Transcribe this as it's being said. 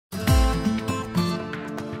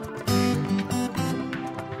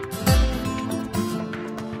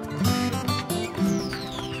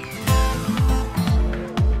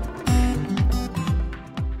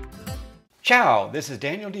Ciao, this is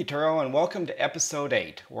Daniel DiTuro and welcome to episode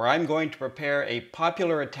 8, where I'm going to prepare a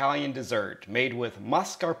popular Italian dessert made with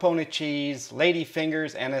mascarpone cheese,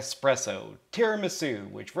 ladyfingers, and espresso,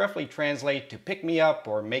 tiramisu, which roughly translates to pick me up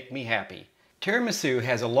or make me happy. Tiramisu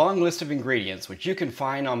has a long list of ingredients which you can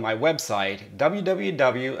find on my website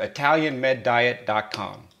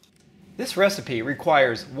www.italianmeddiet.com. This recipe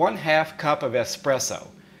requires 1/2 cup of espresso.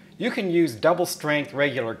 You can use double-strength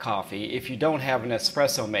regular coffee if you don't have an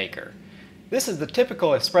espresso maker. This is the typical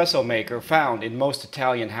espresso maker found in most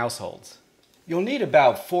Italian households. You'll need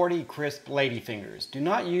about 40 crisp ladyfingers. Do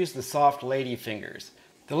not use the soft ladyfingers.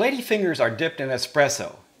 The ladyfingers are dipped in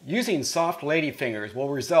espresso. Using soft ladyfingers will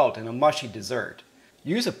result in a mushy dessert.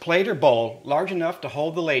 Use a plate or bowl large enough to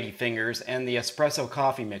hold the ladyfingers and the espresso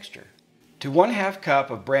coffee mixture. To 1/2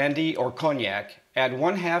 cup of brandy or cognac, add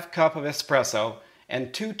 1/2 cup of espresso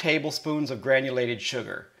and 2 tablespoons of granulated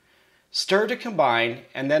sugar. Stir to combine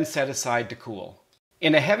and then set aside to cool.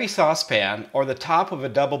 In a heavy saucepan or the top of a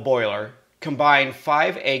double boiler, combine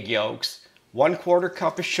 5 egg yolks, 1/4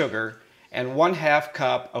 cup of sugar, and 1/2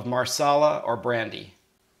 cup of marsala or brandy.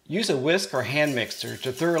 Use a whisk or hand mixer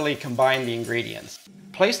to thoroughly combine the ingredients.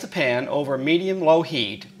 Place the pan over medium-low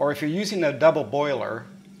heat, or if you're using a double boiler,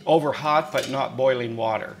 over hot but not boiling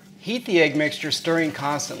water. Heat the egg mixture, stirring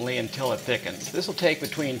constantly until it thickens. This will take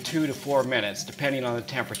between 2 to 4 minutes, depending on the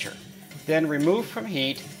temperature. Then remove from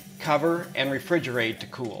heat, cover, and refrigerate to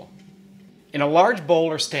cool. In a large bowl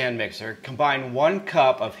or stand mixer, combine 1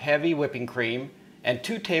 cup of heavy whipping cream and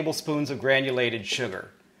 2 tablespoons of granulated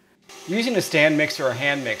sugar. Using a stand mixer or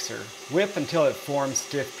hand mixer, whip until it forms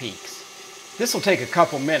stiff peaks. This will take a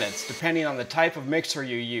couple minutes, depending on the type of mixer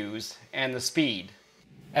you use and the speed.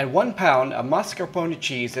 Add 1 pound of mascarpone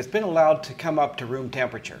cheese that's been allowed to come up to room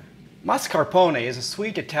temperature. Mascarpone is a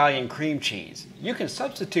sweet Italian cream cheese. You can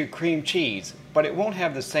substitute cream cheese, but it won't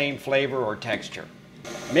have the same flavor or texture.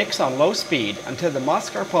 Mix on low speed until the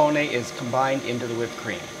mascarpone is combined into the whipped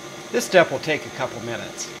cream. This step will take a couple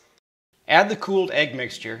minutes. Add the cooled egg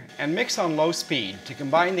mixture and mix on low speed to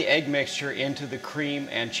combine the egg mixture into the cream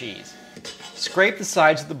and cheese. Scrape the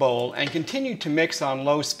sides of the bowl and continue to mix on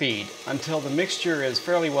low speed until the mixture is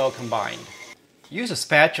fairly well combined. Use a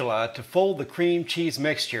spatula to fold the cream cheese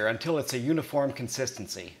mixture until it's a uniform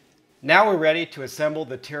consistency. Now we're ready to assemble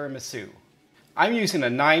the tiramisu. I'm using a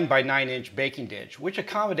 9 by 9 inch baking dish, which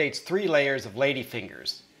accommodates 3 layers of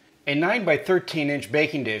ladyfingers. A 9 by 13 inch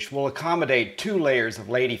baking dish will accommodate 2 layers of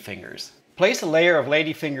ladyfingers. Place a layer of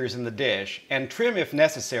ladyfingers in the dish and trim if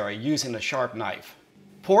necessary using a sharp knife.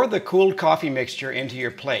 Pour the cooled coffee mixture into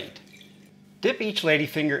your plate. Dip each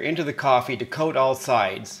ladyfinger into the coffee to coat all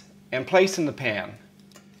sides and place in the pan.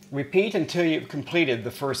 Repeat until you've completed the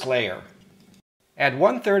first layer. Add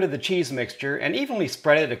 1/3 of the cheese mixture and evenly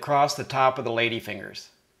spread it across the top of the ladyfingers.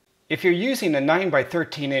 If you're using a 9 by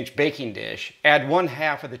 13 inch baking dish, add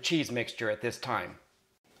 1/2 of the cheese mixture at this time.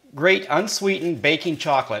 Grate unsweetened baking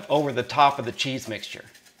chocolate over the top of the cheese mixture.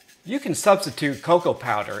 You can substitute cocoa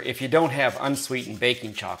powder if you don't have unsweetened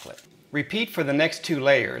baking chocolate. Repeat for the next 2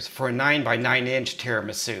 layers for a 9 by 9 inch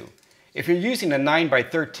tiramisu. If you're using a 9 by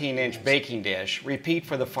 13 inch baking dish, repeat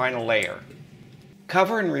for the final layer.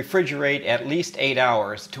 Cover and refrigerate at least 8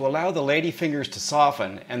 hours to allow the ladyfingers to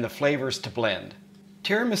soften and the flavors to blend.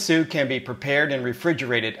 Tiramisu can be prepared and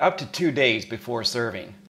refrigerated up to 2 days before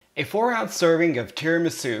serving. A 4-ounce serving of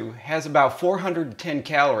tiramisu has about 410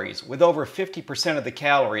 calories, with over 50% of the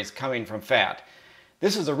calories coming from fat.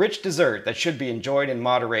 This is a rich dessert that should be enjoyed in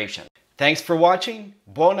moderation. Thanks for watching.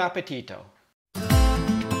 Buon appetito!